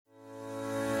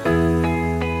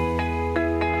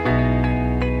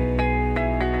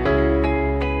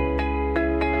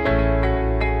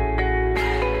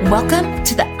Welcome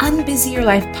to the Unbusy Your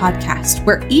Life podcast,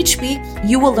 where each week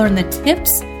you will learn the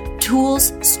tips,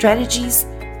 tools, strategies,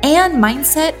 and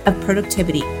mindset of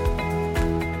productivity.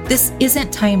 This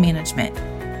isn't time management.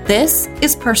 This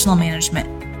is personal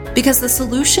management, because the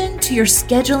solution to your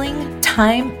scheduling,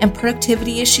 time, and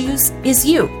productivity issues is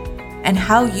you and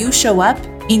how you show up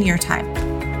in your time.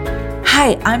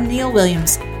 Hi, I'm Neil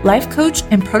Williams, life coach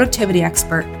and productivity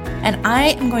expert, and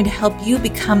I am going to help you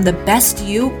become the best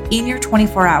you in your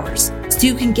 24 hours so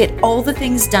you can get all the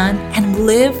things done and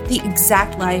live the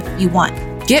exact life you want.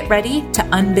 Get ready to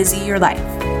unbusy your life.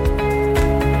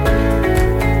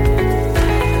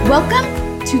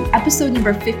 Welcome to episode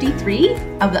number 53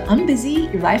 of the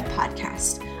Unbusy Your Life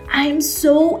podcast. I'm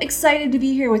so excited to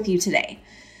be here with you today.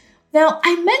 Now,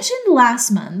 I mentioned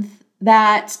last month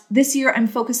that this year I'm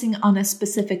focusing on a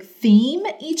specific theme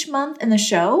each month in the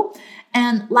show.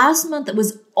 And last month it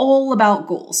was all about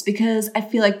goals, because I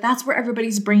feel like that's where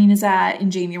everybody's brain is at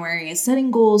in January, is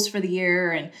setting goals for the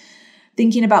year and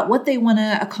thinking about what they want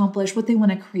to accomplish, what they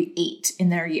want to create in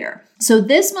their year. So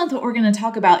this month, what we're going to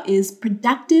talk about is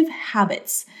productive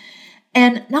habits.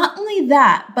 And not only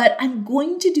that, but I'm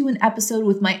going to do an episode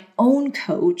with my own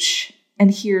coach,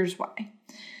 and here's why.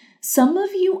 Some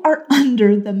of you are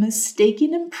under the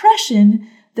mistaken impression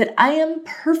that I am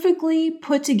perfectly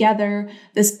put together,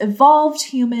 this evolved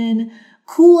human,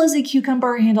 cool as a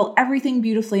cucumber, handle everything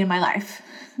beautifully in my life.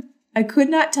 I could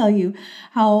not tell you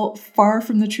how far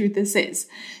from the truth this is.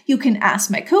 You can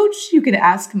ask my coach, you could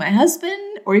ask my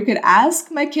husband, or you could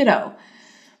ask my kiddo.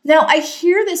 Now, I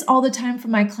hear this all the time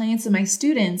from my clients and my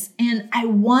students, and I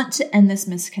want to end this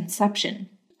misconception.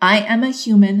 I am a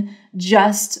human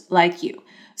just like you.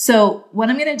 So what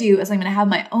I'm going to do is I'm going to have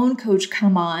my own coach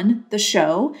come on the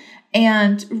show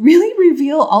and really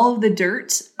reveal all of the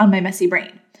dirt on my messy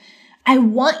brain. I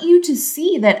want you to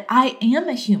see that I am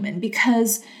a human,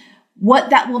 because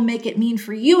what that will make it mean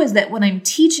for you is that what I'm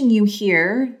teaching you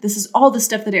here, this is all the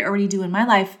stuff that I already do in my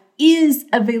life, is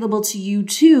available to you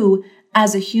too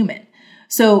as a human.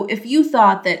 So if you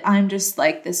thought that I'm just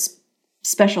like this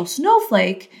special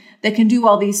snowflake that can do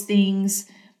all these things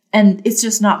and it's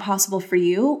just not possible for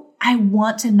you, I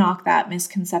want to knock that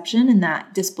misconception and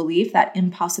that disbelief, that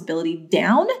impossibility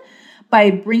down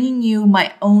by bringing you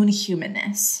my own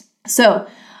humanness. So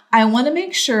I want to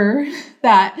make sure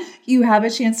that you have a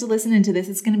chance to listen into this.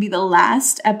 It's going to be the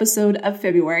last episode of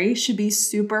February. Should be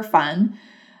super fun.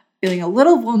 Feeling a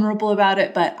little vulnerable about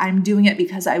it, but I'm doing it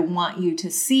because I want you to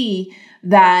see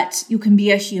that you can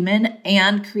be a human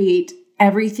and create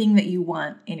everything that you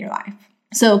want in your life.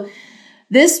 So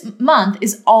this month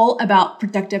is all about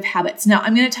productive habits. Now,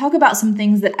 I'm going to talk about some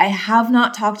things that I have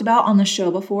not talked about on the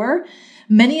show before.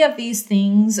 Many of these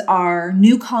things are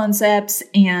new concepts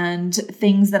and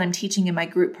things that I'm teaching in my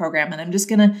group program, and I'm just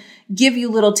going to give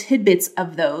you little tidbits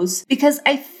of those, because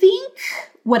I think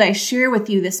what I share with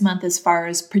you this month as far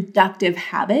as productive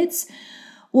habits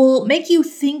will make you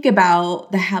think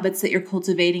about the habits that you're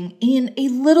cultivating in a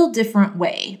little different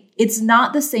way. It's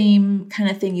not the same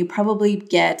kind of thing you probably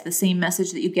get, the same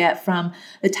message that you get from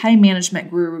the time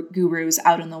management gurus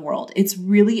out in the world. It's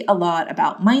really a lot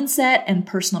about mindset and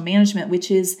personal management, which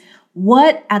is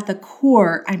what at the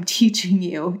core I'm teaching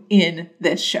you in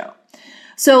this show.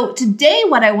 So today,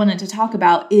 what I wanted to talk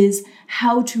about is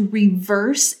how to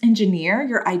reverse engineer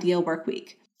your ideal work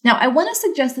week. Now, I want to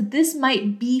suggest that this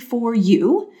might be for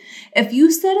you if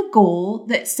you set a goal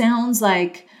that sounds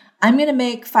like, I'm going to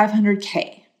make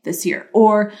 $500K this year,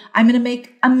 or I'm going to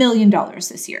make $1 million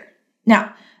this year.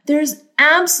 Now, there's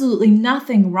absolutely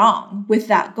nothing wrong with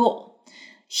that goal.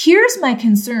 Here's my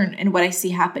concern and what I see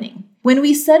happening. When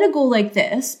we set a goal like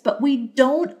this, but we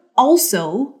don't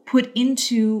also put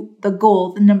into the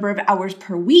goal the number of hours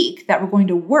per week that we're going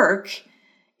to work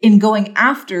in going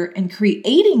after and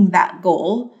creating that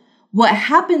goal, what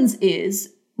happens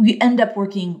is we end up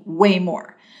working way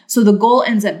more. So the goal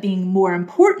ends up being more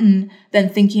important than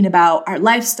thinking about our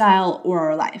lifestyle or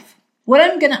our life. What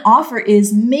I'm going to offer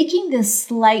is making this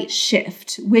slight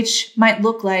shift, which might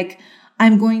look like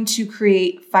I'm going to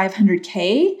create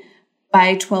 $500K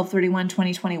by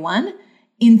 12/31/2021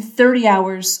 in 30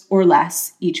 hours or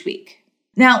less each week.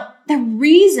 Now, the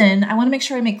reason, I want to make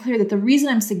sure I make clear that the reason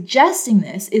I'm suggesting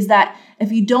this is that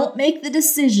if you don't make the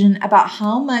decision about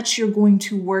how much you're going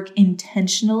to work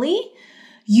intentionally,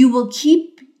 you will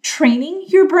keep training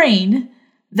your brain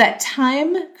that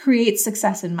time creates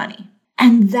success and money.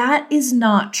 And that is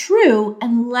not true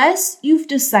unless you've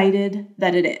decided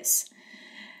that it is.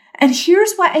 And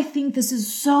here's why I think this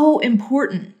is so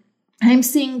important. I'm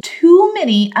seeing too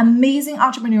many amazing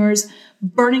entrepreneurs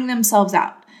burning themselves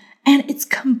out, and it's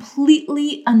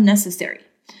completely unnecessary.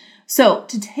 So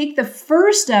to take the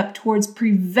first step towards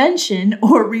prevention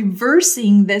or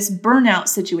reversing this burnout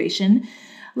situation,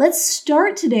 let's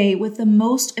start today with the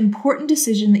most important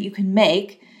decision that you can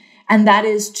make, and that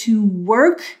is to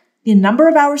work the number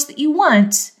of hours that you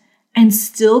want and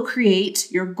still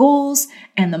create your goals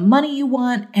and the money you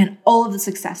want and all of the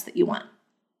success that you want.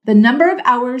 The number of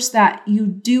hours that you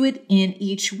do it in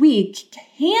each week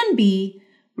can be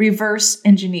reverse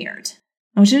engineered.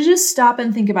 I want you to just stop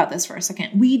and think about this for a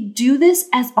second. We do this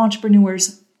as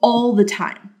entrepreneurs all the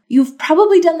time. You've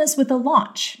probably done this with a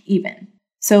launch even.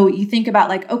 So you think about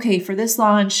like, okay, for this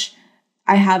launch,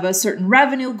 I have a certain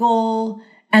revenue goal,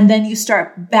 and then you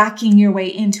start backing your way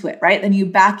into it, right? Then you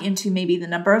back into maybe the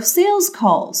number of sales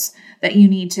calls that you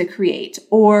need to create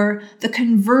or the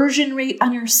conversion rate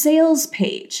on your sales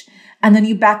page. And then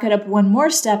you back it up one more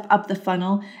step up the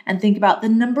funnel and think about the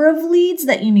number of leads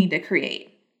that you need to create.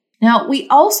 Now, we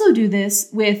also do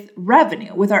this with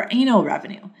revenue, with our annual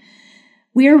revenue.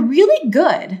 We are really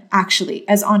good, actually,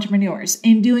 as entrepreneurs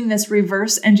in doing this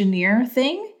reverse engineer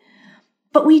thing,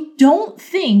 but we don't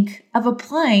think of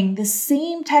applying the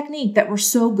same technique that we're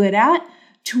so good at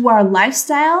to our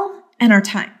lifestyle and our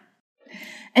time.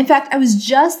 In fact, I was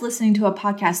just listening to a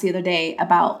podcast the other day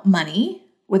about money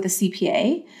with a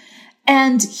CPA,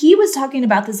 and he was talking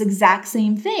about this exact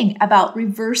same thing, about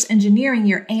reverse engineering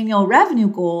your annual revenue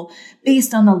goal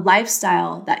based on the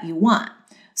lifestyle that you want.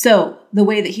 So the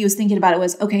way that he was thinking about it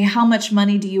was, okay, how much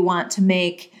money do you want to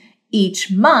make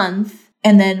each month?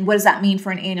 And then what does that mean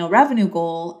for an annual revenue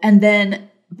goal? And then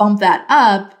bump that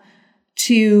up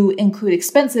to include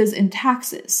expenses and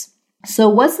taxes. So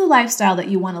what's the lifestyle that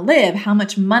you want to live? How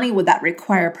much money would that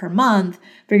require per month?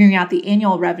 Figuring out the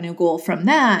annual revenue goal from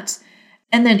that,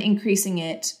 and then increasing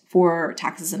it for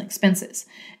taxes and expenses.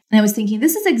 And I was thinking,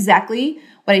 this is exactly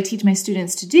what I teach my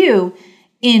students to do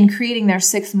in creating their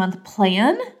 6-month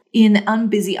plan in the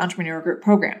Unbusy Entrepreneur Group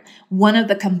program. One of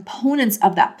the components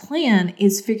of that plan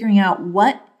is figuring out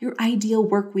what your ideal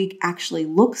work week actually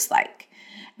looks like,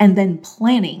 and then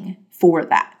planning for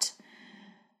that.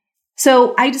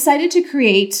 So I decided to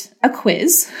create a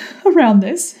quiz around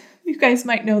this. You guys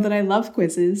might know that I love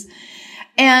quizzes.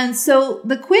 And so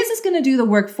the quiz is going to do the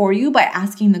work for you by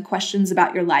asking the questions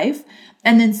about your life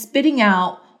and then spitting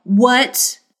out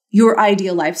what your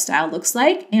ideal lifestyle looks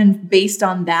like. And based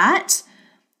on that,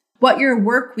 what your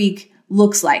work week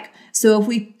looks like. So if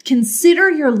we consider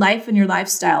your life and your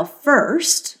lifestyle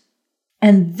first,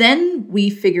 and then we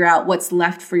figure out what's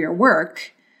left for your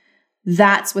work,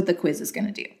 that's what the quiz is going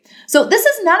to do. So this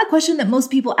is not a question that most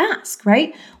people ask,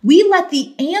 right? We let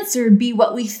the answer be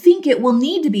what we think it will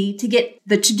need to be to get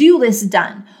the to-do list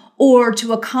done or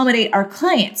to accommodate our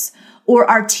clients or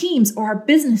our teams or our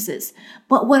businesses.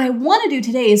 But what I want to do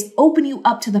today is open you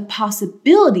up to the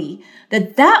possibility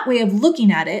that that way of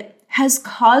looking at it has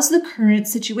caused the current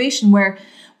situation where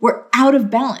we're out of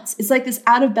balance. It's like this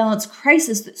out of balance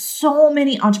crisis that so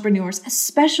many entrepreneurs,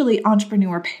 especially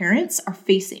entrepreneur parents, are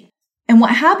facing. And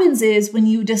what happens is when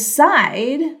you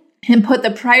decide and put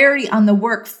the priority on the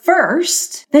work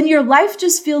first, then your life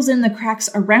just fills in the cracks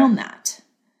around that.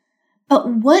 But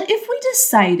what if we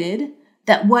decided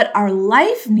that what our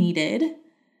life needed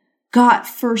got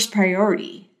first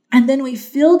priority, and then we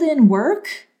filled in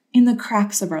work in the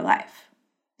cracks of our life?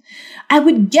 I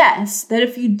would guess that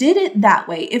if you did it that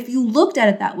way, if you looked at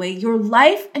it that way, your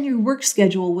life and your work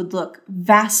schedule would look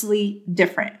vastly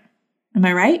different. Am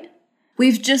I right?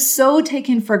 We've just so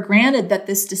taken for granted that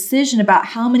this decision about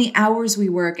how many hours we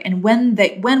work and when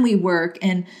we work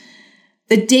and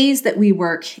the days that we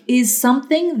work is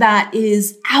something that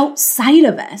is outside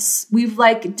of us. We've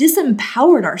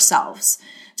disempowered ourselves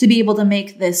to be able to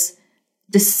make this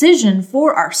decision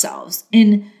for ourselves.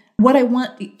 And what I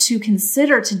want to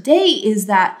consider today is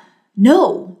that,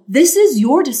 no, this is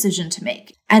your decision to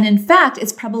make. And in fact,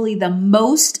 it's probably the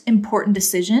most important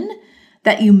decision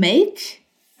that you make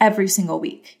every single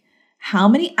week. How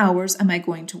many hours am I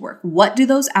going to work? What do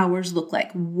those hours look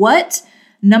like? What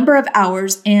number of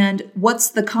hours and what's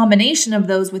the combination of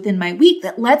those within my week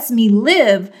that lets me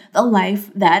live the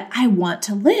life that I want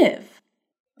to live?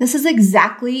 This is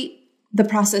exactly the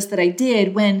process that I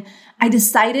did when I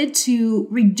decided to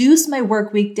reduce my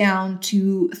work week down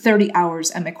to 30 hours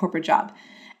at my corporate job.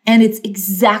 And it's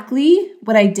exactly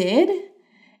what I did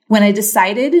when I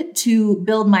decided to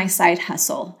build my side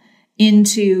hustle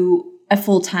into a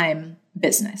full-time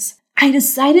business. I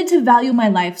decided to value my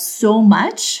life so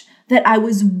much that I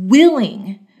was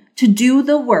willing to do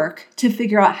the work to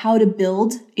figure out how to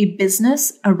build a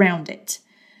business around it.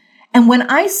 And when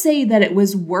I say that it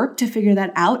was work to figure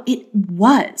that out, it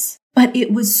was, but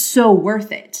it was so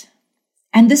worth it.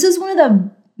 And this is one of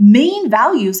the main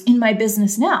values in my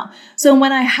business now. So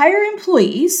when I hire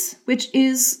employees, which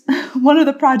is one of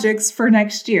the projects for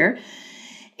next year,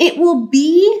 it will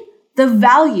be the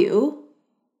value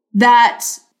that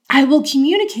I will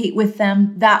communicate with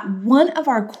them that one of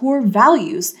our core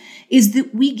values is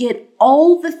that we get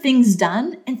all the things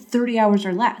done in 30 hours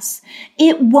or less.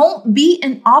 It won't be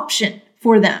an option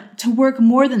for them to work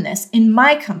more than this in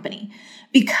my company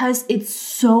because it's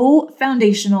so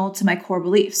foundational to my core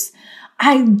beliefs.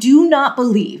 I do not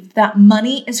believe that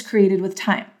money is created with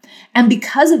time. And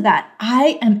because of that,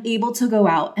 I am able to go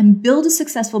out and build a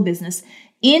successful business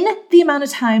in the amount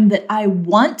of time that I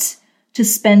want to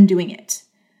spend doing it.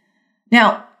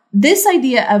 Now, this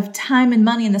idea of time and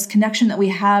money and this connection that we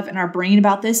have in our brain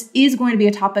about this is going to be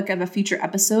a topic of a future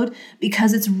episode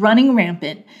because it's running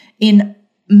rampant in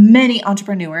many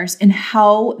entrepreneurs in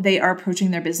how they are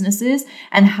approaching their businesses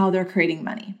and how they're creating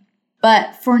money.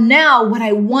 But for now, what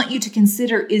I want you to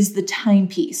consider is the time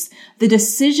piece, the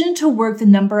decision to work the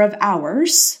number of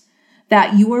hours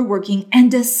that you are working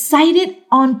and decide it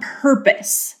on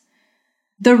purpose.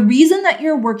 The reason that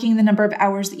you're working the number of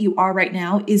hours that you are right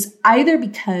now is either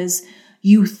because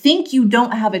you think you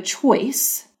don't have a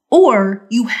choice or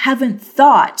you haven't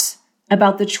thought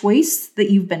about the choice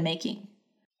that you've been making.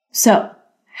 So,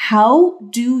 how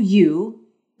do you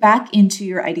back into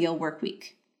your ideal work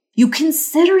week? You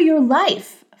consider your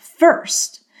life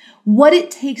first, what it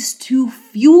takes to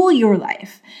fuel your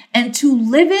life and to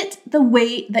live it the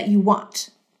way that you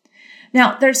want.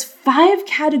 Now, there's 5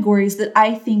 categories that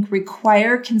I think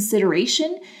require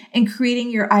consideration in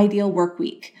creating your ideal work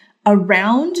week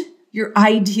around your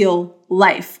ideal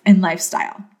life and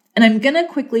lifestyle. And I'm going to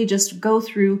quickly just go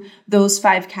through those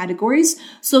 5 categories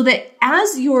so that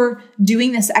as you're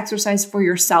doing this exercise for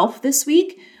yourself this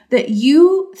week, that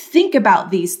you think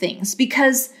about these things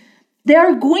because they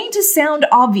are going to sound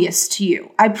obvious to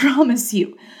you, I promise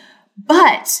you.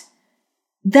 But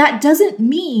that doesn't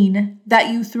mean that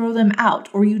you throw them out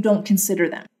or you don't consider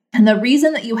them. And the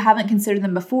reason that you haven't considered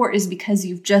them before is because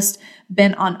you've just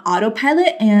been on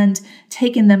autopilot and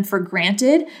taken them for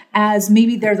granted as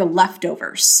maybe they're the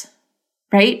leftovers,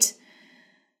 right?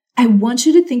 I want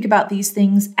you to think about these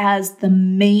things as the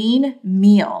main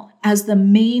meal, as the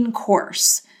main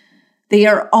course. They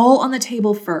are all on the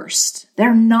table first.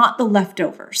 They're not the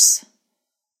leftovers.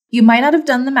 You might not have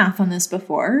done the math on this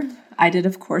before. I did,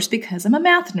 of course, because I'm a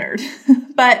math nerd.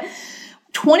 But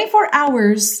 24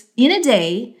 hours in a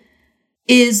day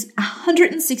is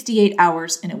 168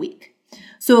 hours in a week.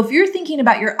 So if you're thinking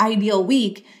about your ideal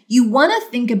week, you want to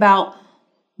think about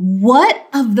what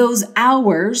of those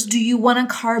hours do you want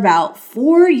to carve out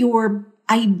for your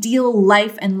ideal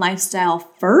life and lifestyle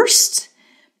first,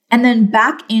 and then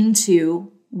back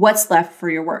into what's left for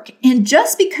your work. And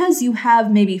just because you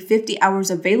have maybe 50 hours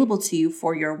available to you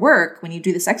for your work when you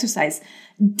do this exercise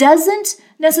doesn't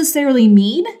necessarily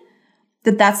mean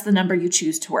that that's the number you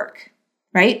choose to work,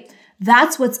 right?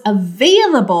 That's what's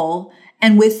available.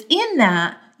 And within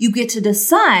that, you get to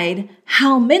decide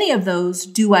how many of those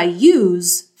do I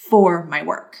use for my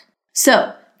work.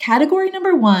 So category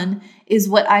number 1 is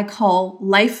what I call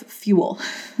life fuel.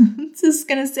 This is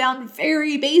going to sound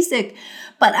very basic,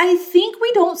 but I think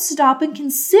we don't stop and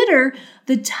consider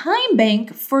the time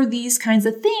bank for these kinds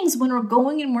of things when we're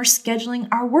going and we're scheduling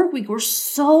our work week. We're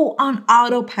so on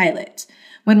autopilot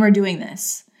when we're doing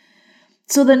this.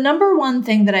 So the number 1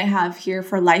 thing that I have here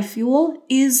for life fuel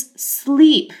is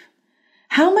sleep.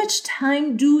 How much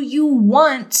time do you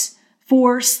want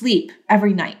for sleep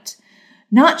every night?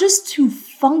 Not just to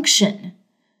function,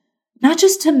 not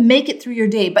just to make it through your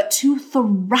day, but to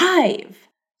thrive.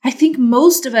 I think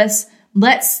most of us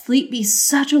let sleep be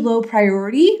such a low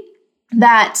priority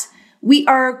that we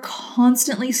are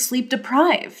constantly sleep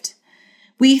deprived.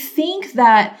 We think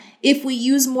that if we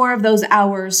use more of those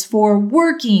hours for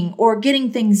working or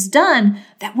getting things done,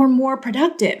 that we're more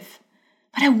productive.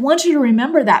 But I want you to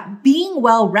remember that being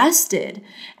well rested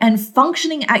and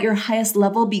functioning at your highest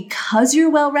level because you're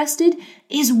well rested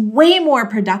is way more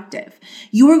productive.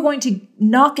 You are going to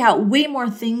knock out way more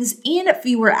things in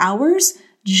fewer hours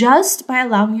just by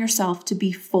allowing yourself to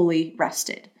be fully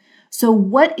rested. So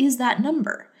what is that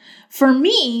number? For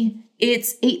me,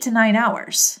 it's 8 to 9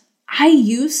 hours. I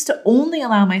used to only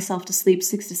allow myself to sleep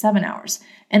 6 to 7 hours,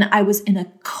 and I was in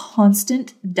a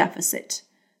constant deficit.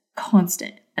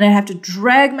 Constant. And I'd have to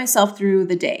drag myself through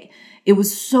the day. It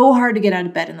was so hard to get out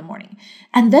of bed in the morning.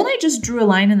 And then I just drew a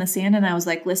line in the sand and I was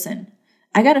like, listen,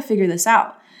 I got to figure this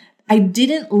out. I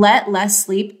didn't let less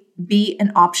sleep be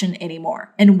an option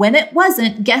anymore. And when it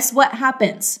wasn't, guess what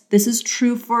happens? This is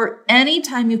true for any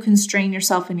time you constrain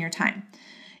yourself in your time.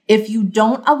 If you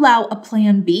don't allow a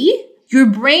plan B, Your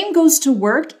brain goes to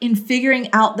work in figuring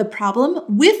out the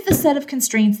problem with the set of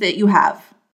constraints that you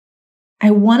have.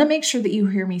 I want to make sure that you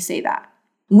hear me say that.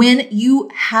 When you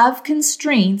have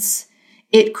constraints,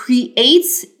 it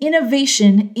creates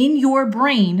innovation in your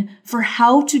brain for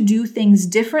how to do things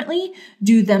differently,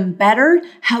 do them better,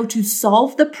 how to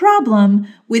solve the problem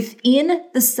within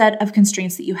the set of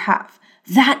constraints that you have.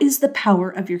 That is the power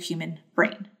of your human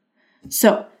brain.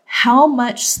 So, how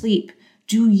much sleep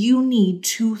do you need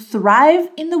to thrive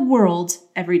in the world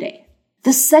every day?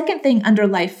 The second thing under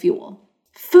life fuel,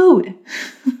 food.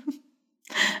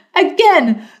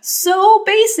 Again, so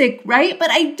basic, right? But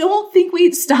I don't think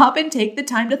we'd stop and take the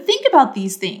time to think about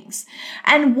these things.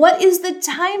 And what is the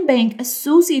time bank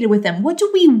associated with them? What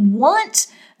do we want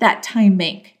that time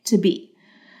bank to be?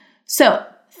 So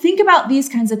think about these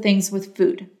kinds of things with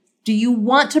food. Do you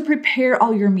want to prepare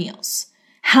all your meals?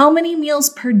 How many meals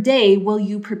per day will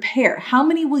you prepare? How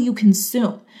many will you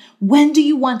consume? When do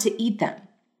you want to eat them?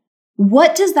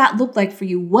 What does that look like for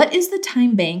you? What is the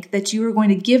time bank that you are going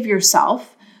to give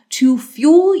yourself to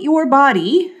fuel your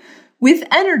body with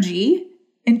energy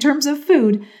in terms of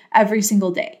food every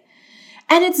single day?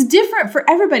 And it's different for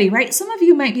everybody, right? Some of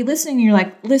you might be listening and you're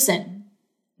like, listen,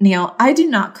 Neil, I do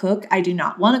not cook. I do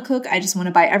not want to cook. I just want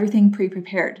to buy everything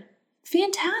pre-prepared.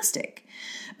 Fantastic.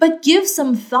 But give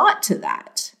some thought to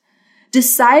that.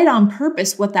 Decide on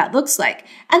purpose what that looks like.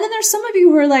 And then there's some of you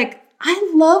who are like,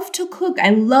 I love to cook. I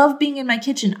love being in my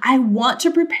kitchen. I want to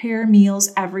prepare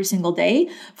meals every single day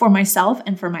for myself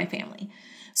and for my family.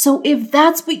 So if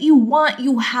that's what you want,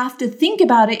 you have to think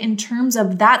about it in terms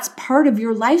of that's part of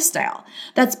your lifestyle.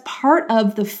 That's part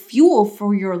of the fuel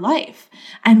for your life.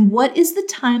 And what is the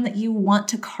time that you want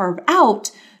to carve out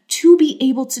to be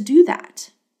able to do that?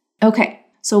 Okay,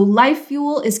 so life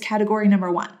fuel is category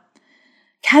number 1.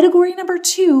 Category number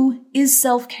 2 is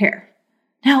self-care.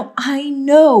 Now, I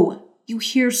know you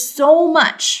hear so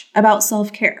much about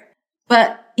self-care,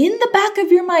 but in the back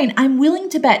of your mind, I'm willing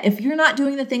to bet if you're not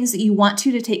doing the things that you want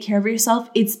to take care of yourself,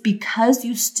 it's because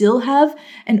you still have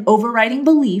an overriding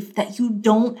belief that you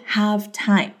don't have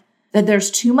time, that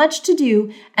there's too much to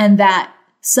do, and that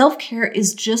self-care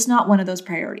is just not one of those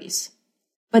priorities.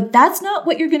 But that's not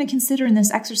what you're going to consider in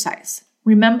this exercise.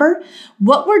 Remember,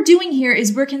 what we're doing here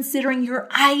is we're considering your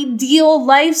ideal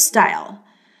lifestyle.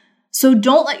 So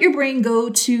don't let your brain go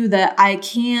to the I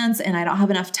can't and I don't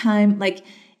have enough time. Like,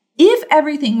 if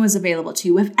everything was available to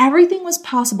you, if everything was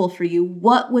possible for you,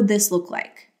 what would this look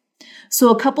like? So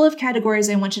a couple of categories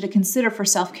I want you to consider for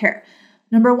self-care.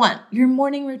 Number 1, your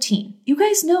morning routine. You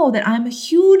guys know that I'm a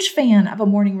huge fan of a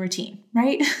morning routine,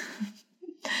 right?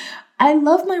 I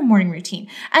love my morning routine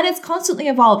and it's constantly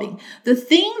evolving. The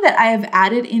thing that I have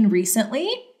added in recently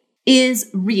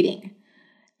is reading.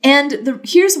 And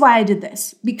here's why I did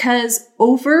this. Because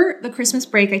over the Christmas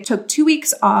break, I took 2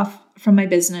 weeks off from my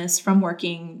business, from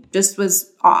working, just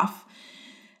was off.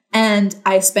 And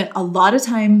I spent a lot of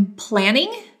time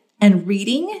planning and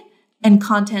reading and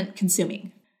content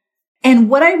consuming. And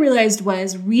what I realized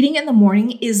was reading in the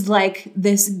morning is like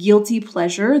this guilty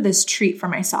pleasure, this treat for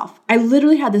myself. I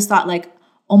literally had this thought like,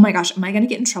 oh my gosh, am I going to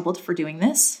get in trouble for doing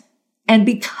this? And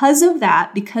because of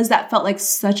that, because that felt like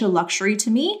such a luxury to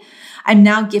me, I'm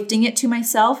now gifting it to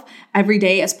myself every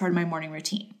day as part of my morning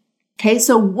routine. Okay,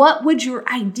 so what would your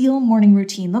ideal morning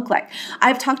routine look like?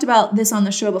 I've talked about this on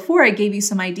the show before. I gave you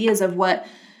some ideas of what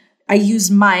I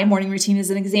use my morning routine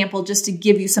as an example just to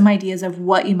give you some ideas of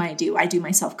what you might do. I do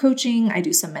my self-coaching. I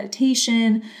do some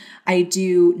meditation. I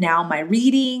do now my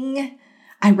reading.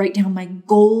 I write down my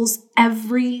goals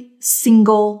every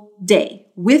single day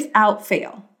without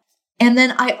fail. And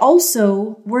then I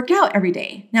also work out every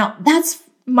day. Now, that's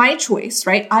my choice,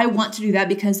 right? I want to do that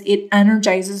because it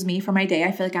energizes me for my day.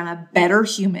 I feel like I'm a better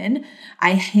human.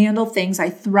 I handle things. I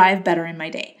thrive better in my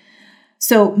day.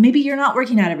 So maybe you're not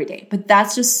working out every day, but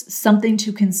that's just something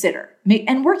to consider.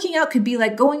 And working out could be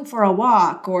like going for a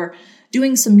walk or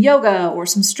doing some yoga or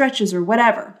some stretches or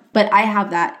whatever. But I have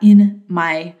that in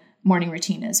my morning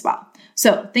routine as well.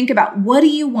 So think about, what do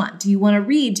you want? Do you want to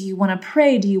read? Do you want to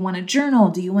pray? Do you want to journal?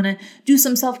 Do you want to do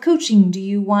some self-coaching?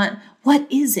 What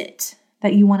is it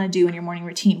that you want to do in your morning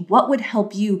routine? What would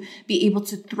help you be able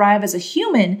to thrive as a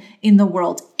human in the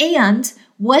world? And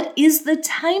what is the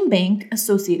time bank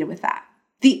associated with that?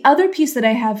 The other piece that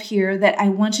I have here that I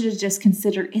want you to just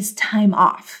consider is time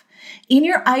off. In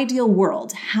your ideal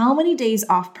world, how many days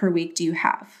off per week do you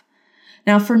have?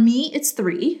 Now, for me, it's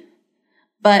 3,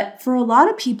 but for a lot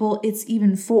of people, it's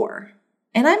even 4.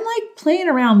 And I'm like playing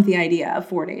around with the idea of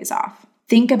 4 days off.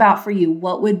 Think about for you,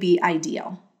 what would be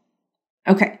ideal?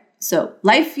 Okay, so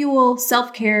life fuel,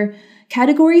 self-care,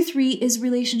 Category 3 is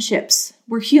relationships.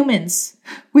 We're humans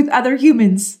with other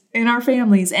humans in our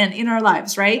families and in our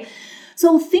lives, right?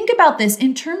 So think about this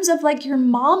in terms of like your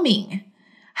momming.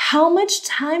 How much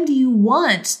time do you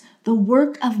want the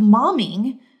work of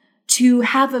momming to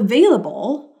have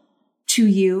available to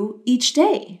you each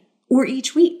day or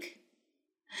each week?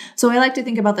 So I like to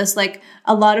think about this like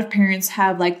a lot of parents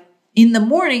have like in the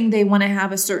morning, they want to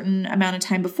have a certain amount of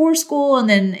time before school. And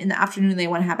then in the afternoon, they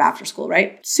want to have after school,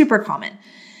 right? Super common.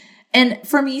 And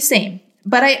for me, same.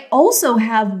 But I also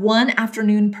have one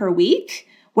afternoon per week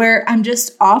where I'm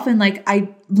just often like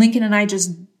Lincoln and I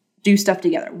just do stuff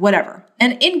together, whatever.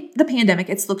 And in the pandemic,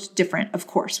 it's looked different, of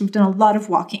course. We've done a lot of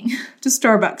walking to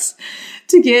Starbucks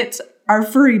to get our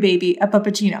furry baby a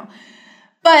puppuccino.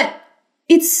 But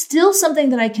it's still something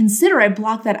that I consider. I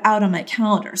block that out on my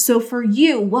calendar. So for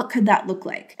you, what could that look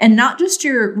like? And not just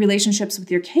your relationships with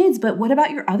your kids, but what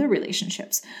about your other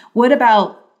relationships? What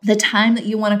about the time that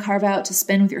you want to carve out to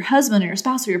spend with your husband or your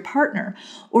spouse or your partner,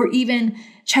 or even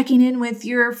checking in with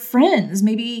your friends,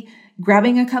 maybe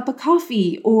grabbing a cup of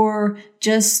coffee or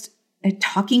just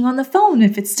talking on the phone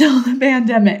if it's still the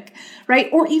pandemic, right?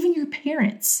 Or even your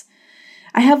parents.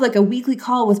 I have like a weekly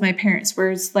call with my parents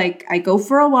where it's like I go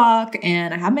for a walk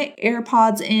and I have my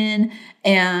AirPods in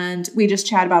and we just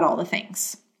chat about all the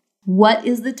things. What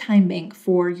is the time bank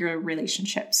for your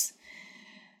relationships?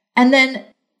 And then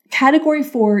category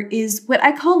 4 is what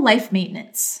I call life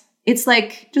maintenance. It's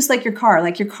like, just like your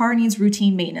car needs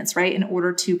routine maintenance, right? In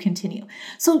order to continue.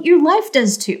 So your life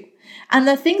does too. And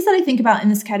the things that I think about in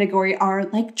this category are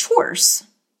like chores,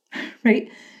 right?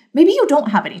 Maybe you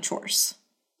don't have any chores.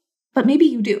 But maybe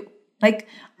you do. Like,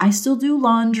 I still do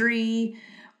laundry.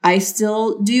 I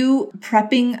still do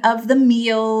prepping of the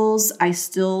meals. I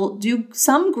still do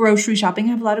some grocery shopping.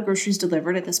 I have a lot of groceries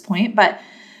delivered at this point. But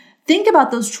think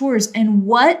about those chores and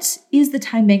what is the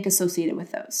time bank associated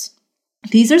with those?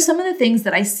 These are some of the things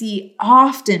that I see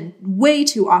often, way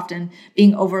too often,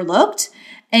 being overlooked,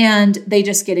 and they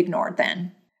just get ignored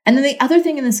then. And then the other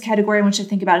thing in this category I want you to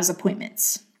think about is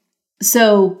appointments.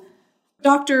 So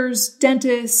doctors,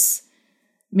 dentists,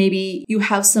 maybe you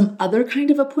have some other kind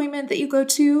of appointment that you go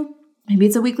to. Maybe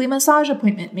it's a weekly massage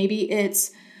appointment. Maybe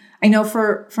I know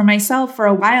for myself, for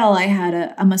a while, I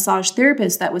had a massage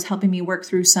therapist that was helping me work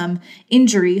through some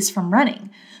injuries from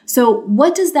running. So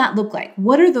what does that look like?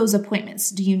 What are those appointments?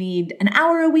 Do you need an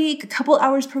hour a week, a couple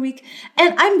hours per week?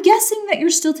 And I'm guessing that you're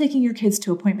still taking your kids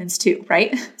to appointments too,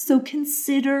 right? So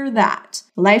consider that.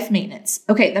 Life maintenance.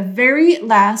 Okay, the very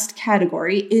last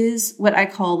category is what I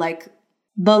call like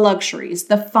the luxuries,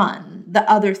 the fun, the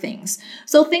other things.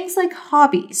 So things like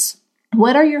hobbies.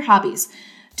 What are your hobbies?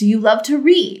 Do you love to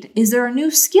read? Is there a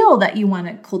new skill that you want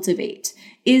to cultivate?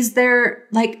 Is there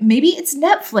maybe it's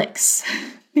Netflix?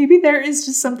 Maybe there is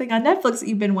just something on Netflix that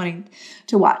you've been wanting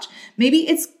to watch. Maybe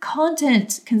it's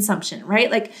content consumption, right?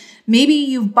 Like maybe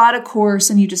you've bought a course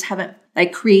and you just haven't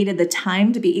created the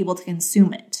time to be able to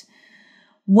consume it.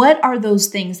 What are those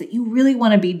things that you really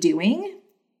want to be doing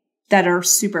that are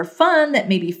super fun, that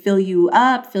maybe fill you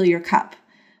up, fill your cup?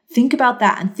 Think about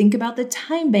that and think about the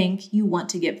time bank you want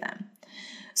to give them.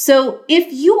 So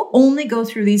if you only go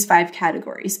through these 5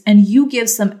 categories and you give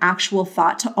some actual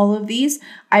thought to all of these,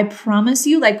 I promise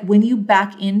you, when you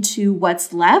back into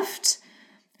what's left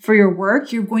for your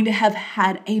work, you're going to have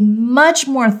had a much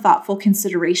more thoughtful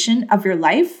consideration of your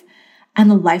life and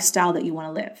the lifestyle that you want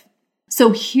to live.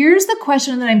 So here's the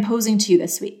question that I'm posing to you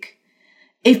this week.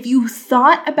 If you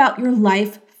thought about your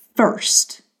life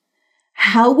first,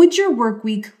 how would your work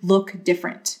week look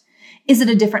different? Is it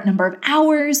a different number of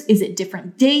hours? Is it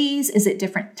different days? Is it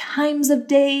different times of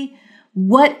day?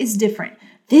 What is different?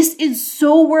 This is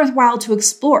so worthwhile to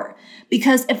explore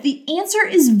because if the answer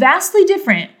is vastly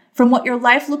different from what your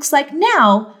life looks like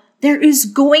now, there is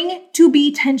going to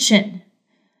be tension.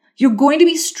 You're going to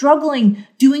be struggling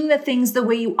doing the things the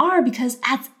way you are because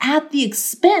that's at the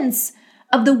expense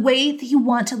of the way that you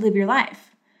want to live your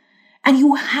life. And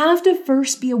you have to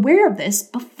first be aware of this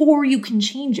before you can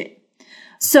change it.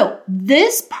 So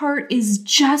this part is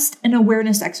just an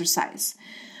awareness exercise,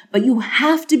 but you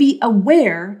have to be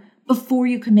aware before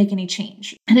you can make any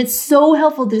change. And it's so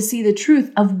helpful to see the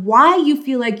truth of why you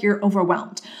feel like you're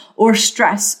overwhelmed or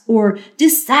stressed or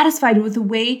dissatisfied with the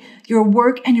way your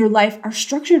work and your life are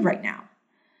structured right now.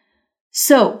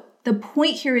 So the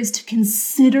point here is to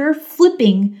consider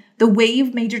flipping the way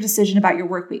you've made your decision about your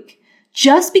work week.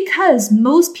 Just because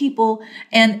most people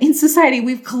and in society,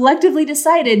 we've collectively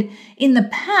decided in the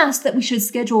past that we should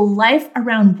schedule life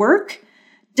around work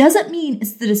doesn't mean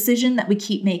it's the decision that we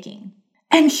keep making.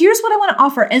 And here's what I want to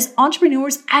offer. As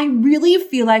entrepreneurs, I really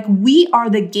feel like we are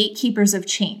the gatekeepers of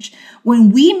change.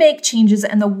 When we make changes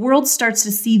and the world starts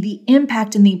to see the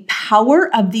impact and the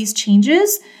power of these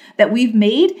changes that we've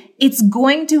made, it's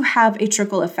going to have a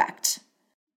trickle effect.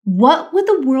 What would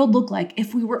the world look like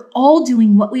if we were all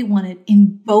doing what we wanted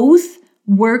in both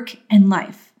work and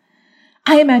life?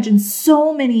 I imagine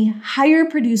so many higher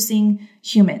producing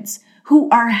humans who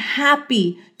are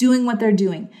happy doing what they're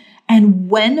doing and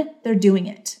when they're doing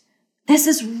it. This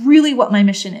is really what my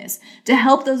mission is, to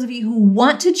help those of you who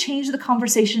want to change the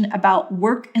conversation about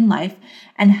work and life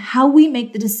and how we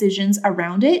make the decisions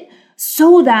around it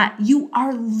so that you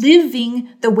are living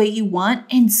the way you want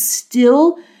and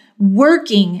still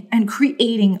working and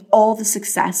creating all the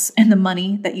success and the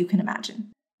money that you can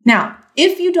imagine. Now,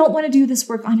 if you don't want to do this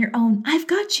work on your own, I've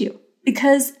got you,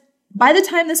 because by the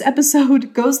time this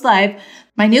episode goes live,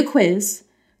 my new quiz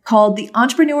called The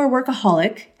Entrepreneur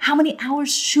Workaholic, How Many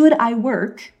Hours Should I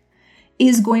Work?,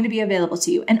 is going to be available to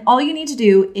you. And all you need to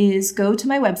do is go to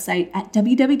my website at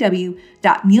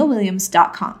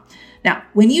www.neilwilliams.com. Now,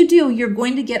 when you do, you're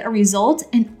going to get a result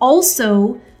and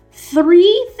also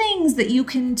 3 things that you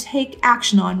can take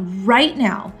action on right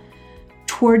now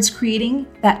towards creating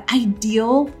that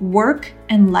ideal work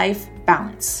and life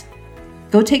balance.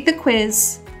 Go take the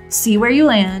quiz, see where you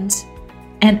land,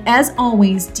 and as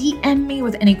always, DM me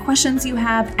with any questions you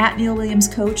have at Neil Williams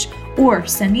Coach, or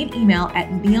send me an email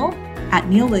at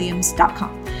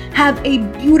neil@neilwilliams.com. Have a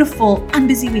beautiful,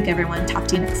 unbusy week, everyone. Talk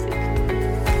to you next week.